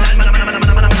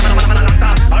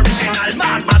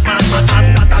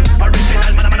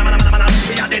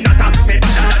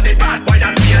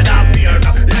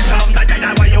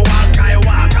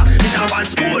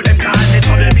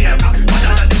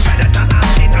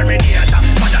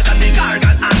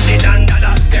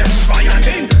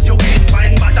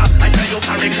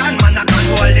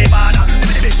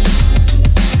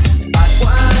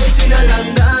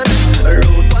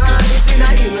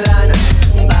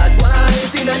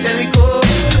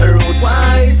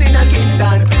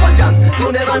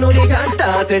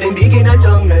 say them big in a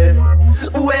jungle.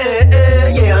 Well,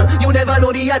 yeah, you never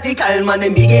know the article, man,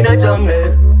 them big in a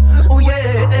jungle. Oh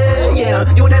yeah, yeah,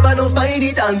 you never know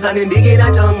Spidey Johnson, them big in a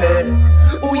jungle.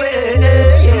 Oh yeah,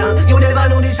 yeah, you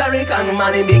never know the Sharikan,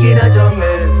 man, them big in a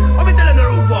jungle. What me telling the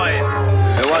rude boy?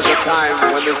 There was a time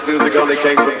when this music only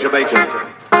came from Jamaica.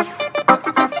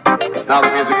 Now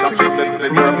the music comes from Europe.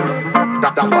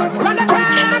 Run the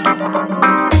track!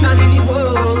 Not in the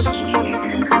world.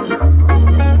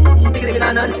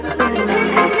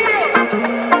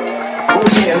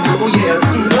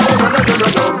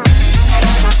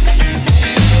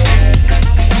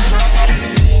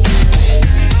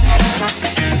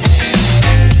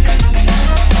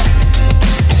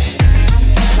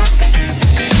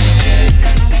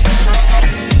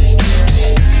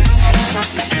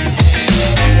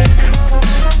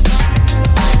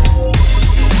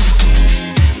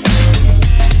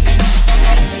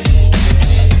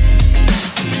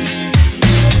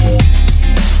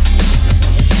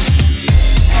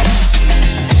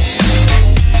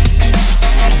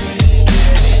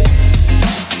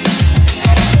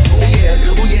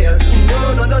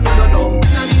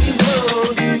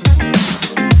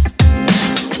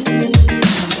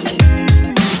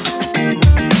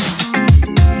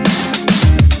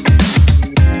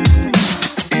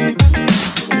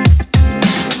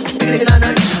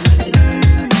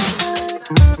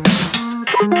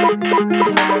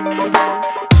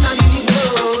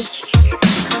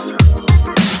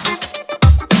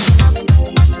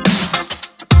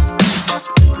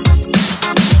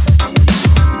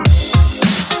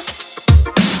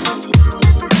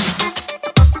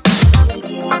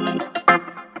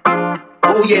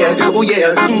 Oh yeah, no. Oh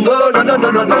yeah,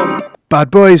 no. Bad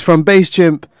Boys from Bass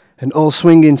Chimp, an all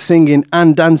swinging, singing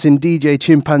and dancing DJ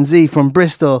chimpanzee from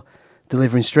Bristol,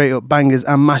 delivering straight up bangers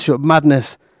and mash up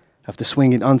madness. After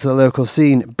swinging onto the local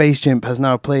scene, Bass Chimp has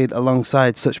now played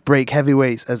alongside such break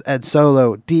heavyweights as Ed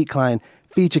Solo, Decline,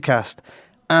 Featurecast,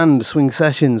 and swing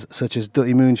sessions such as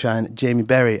Dutty Moonshine, Jamie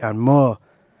Berry and more.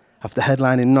 After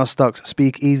headlining Nostock's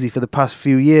Speak Easy for the past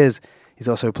few years, he's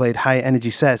also played high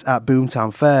energy sets at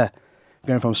Boomtown Fair.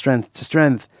 Going from strength to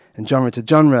strength and genre to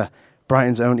genre,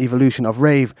 Brighton's own evolution of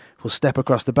rave will step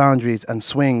across the boundaries and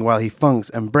swing while he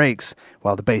funks and breaks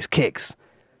while the bass kicks.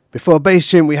 Before Bass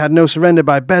Chimp, we had No Surrender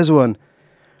by Bezwan,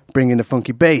 bringing the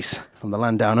funky bass from the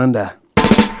land down under.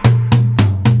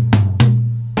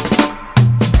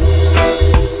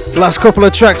 Last couple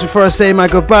of tracks before I say my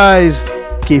goodbyes,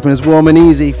 keeping us warm and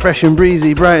easy, fresh and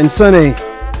breezy, bright and sunny.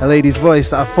 A lady's voice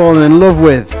that I've fallen in love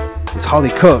with is Holly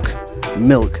Cook,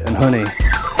 Milk and Honey.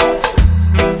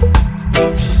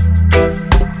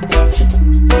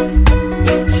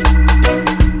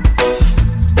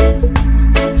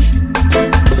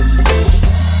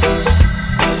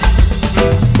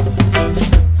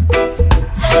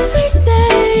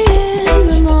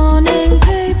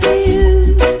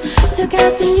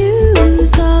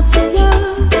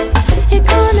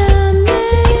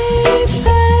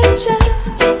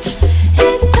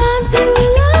 It's time to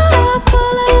love,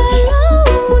 fall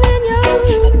alone in your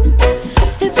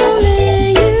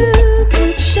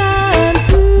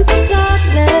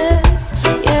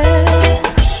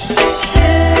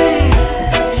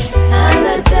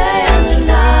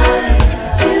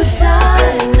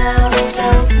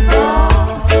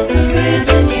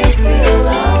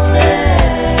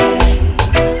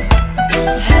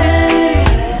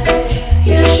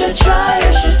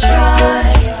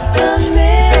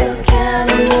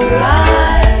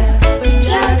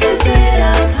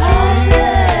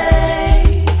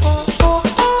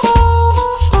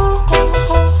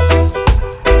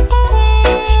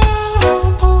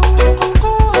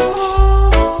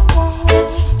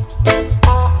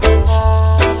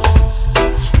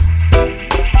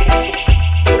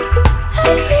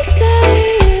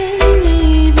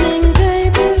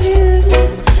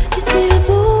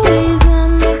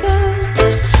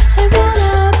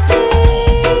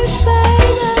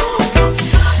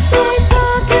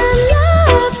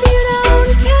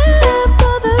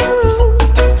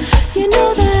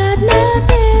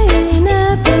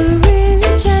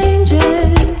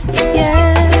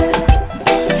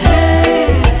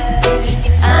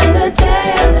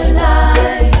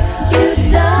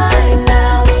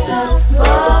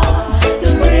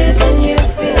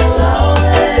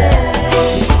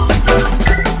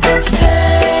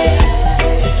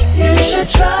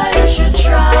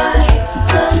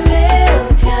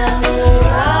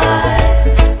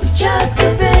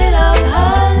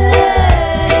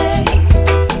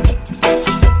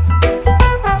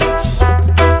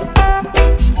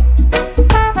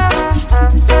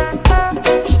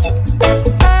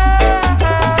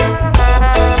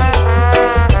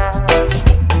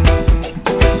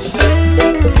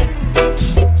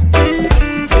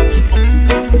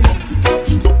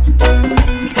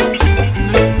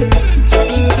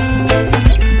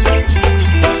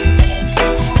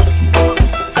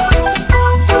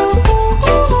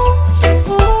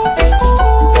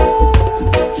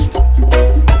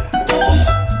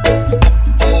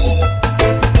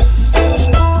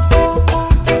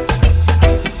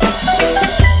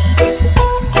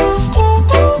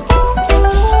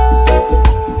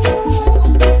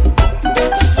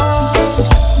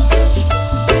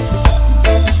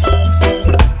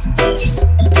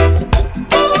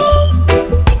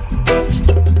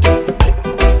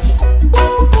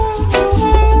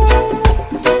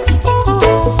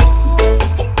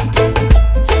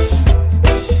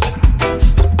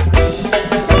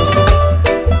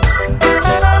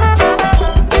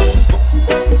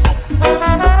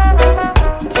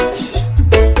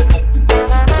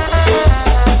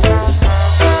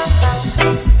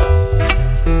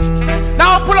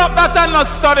up that and not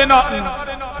study nothing.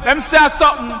 Them say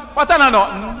something, but I know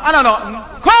nothing. I know nothing.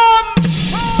 Come!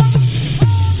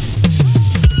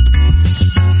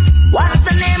 What's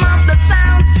the name of the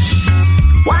sound?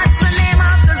 What's the name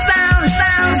of the sound?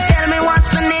 Sound. Tell me what's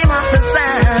the name of the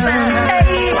sound?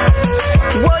 Hey,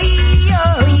 why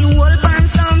you hold pan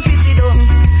sound fi sit down?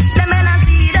 Them men a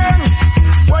sit down.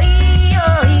 Why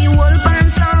you hold pan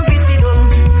sound fi sit down?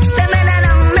 Them men a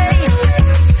down there.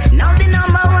 Now the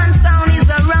number one sound is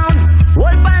around.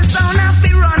 Hold pan sound a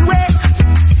fi run way.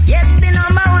 Yes, the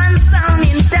number one sound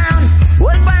in town.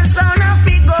 Hold pan sound a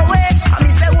fi go way. I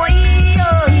me say why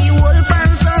you hold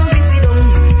pan sound fi sit down?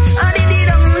 I did it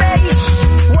down there.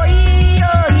 Why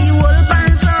you hold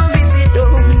pan sound fi sit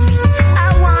down? I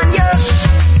want you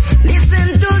listen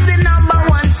to the number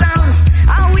one sound.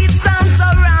 How it sounds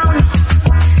around.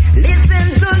 Listen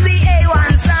to the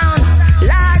A1 sound.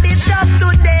 Loud it up to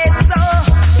date. So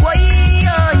why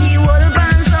you hold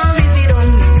pan sound fi sit down?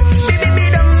 Baby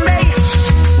down there.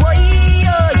 Why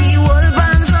you hold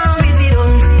pan sound fi sit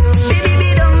down? Baby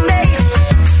down there.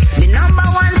 The number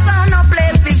one sound no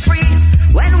play for free.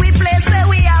 When we play, say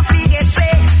we have to get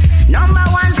paid. Number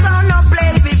one sound no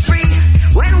play for free.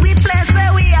 When we play, say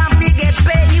we have to get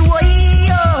paid.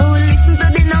 Listen to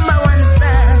the number one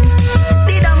sound.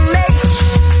 The down there.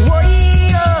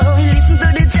 Listen to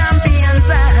the champion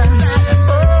sound.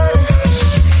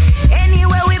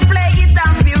 Anywhere we play it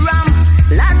have to ram.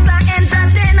 Lots of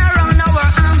entertain around our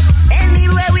arms.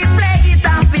 Anywhere we play it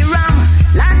have to ram.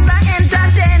 Lots of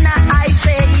entertainer, I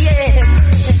say yeah.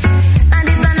 And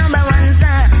it's a number one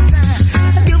sound.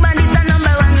 Cuban is the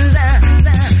number one sound.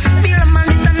 Billman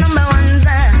is the number one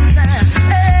sound.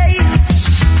 Hey,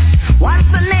 what's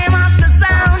the name of the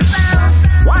sound?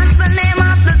 What's the name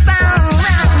of the sound?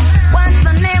 What's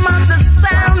the name of the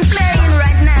sound playing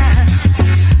right now?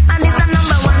 And it's a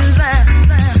number one sound.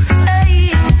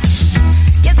 Hey,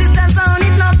 yeah, this a sound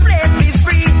it not play for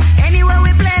free. Anywhere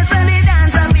we play, so the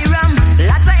dance a be ram.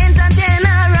 Lots of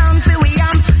entertainer around, so we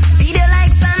am. Video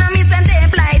like sun, and me send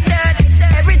tape like dirt.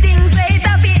 Everything say it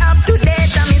a be up to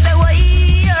date. And me say, why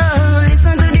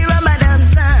listen to the rubber dub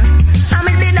sound? And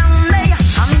me be down there.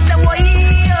 And me say, why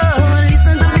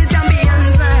listen to the champion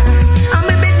sound? And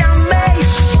me be down there.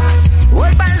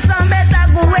 Old pan sound better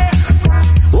go away.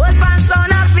 Old pan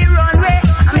sound have to run way.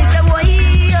 And me say, why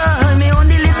me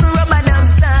only listen rubber dub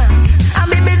sound? And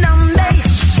me be down there.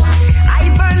 I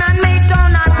burn and me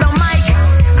turn out the mic.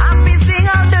 I fi sing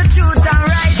out the truth and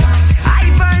right. I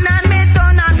burn and me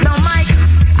turn out the mic.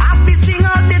 I fi sing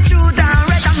out the truth and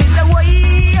right. And me say, why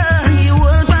you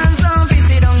hold pan sound fi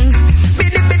sit down?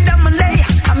 Biddy bit down there.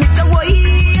 And me say, why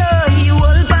you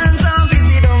hold pan sound fi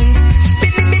sit down?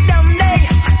 Biddy bit down there.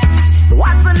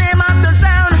 What's the name of the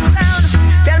sound?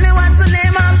 Tell me what's the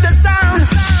name of the sound?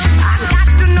 I got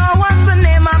to know what's the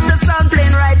name of the sound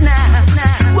playing right now.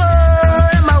 Whoa,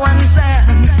 number one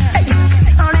sound. Hey,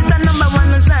 only the number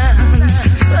one sound.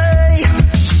 Hey,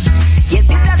 yes,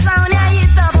 this a sound yeah,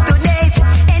 it up to date.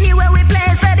 Anywhere we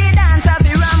play, say the dance a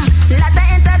be ram. Lot of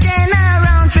entertainer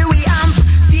around for we amp.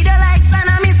 Video like sun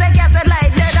and me say cassette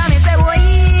like that. And me say, whoa,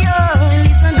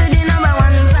 listen to the number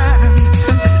one sound.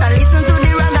 And listen to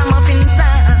the ragamuffin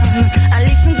sound. And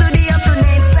listen to the up to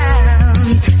date sound.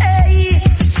 Hey,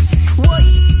 whoa.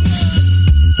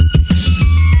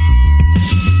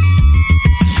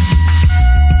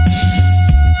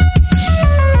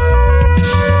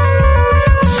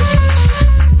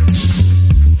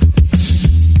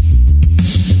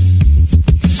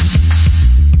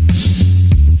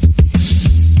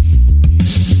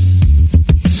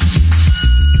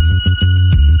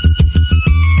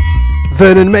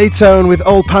 Vernon Maytone with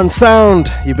Old Pan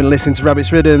Sound. You've been listening to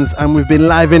Rabbit's Rhythms and we've been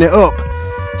living it up.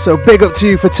 So big up to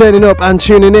you for turning up and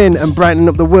tuning in and brightening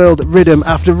up the world rhythm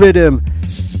after rhythm.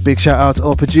 Big shout out to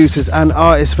all producers and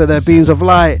artists for their beams of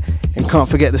light. And can't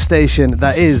forget the station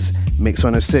that is Mix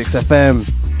 106 FM.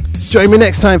 Join me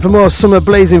next time for more summer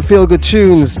blazing feel good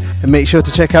tunes. And make sure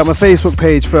to check out my Facebook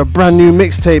page for a brand new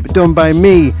mixtape done by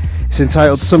me. It's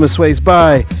entitled Summer Sways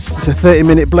By. It's a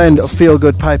 30-minute blend of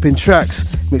feel-good piping tracks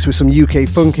mixed with some UK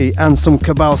funky and some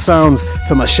Cabal sounds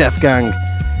from my chef gang.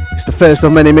 It's the first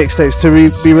of many mixtapes to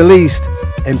be released.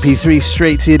 MP3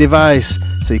 straight to your device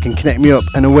so you can connect me up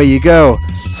and away you go.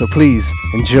 So please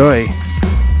enjoy.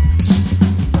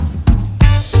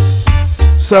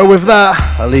 So with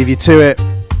that, I'll leave you to it.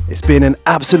 It's been an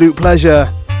absolute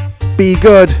pleasure. Be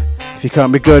good. If you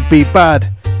can't be good, be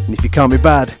bad. And if you can't be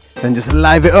bad, then just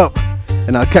live it up.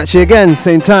 And I'll catch you again,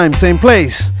 same time, same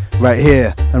place, right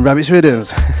here on Rabbit's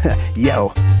Rhythms.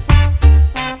 Yo.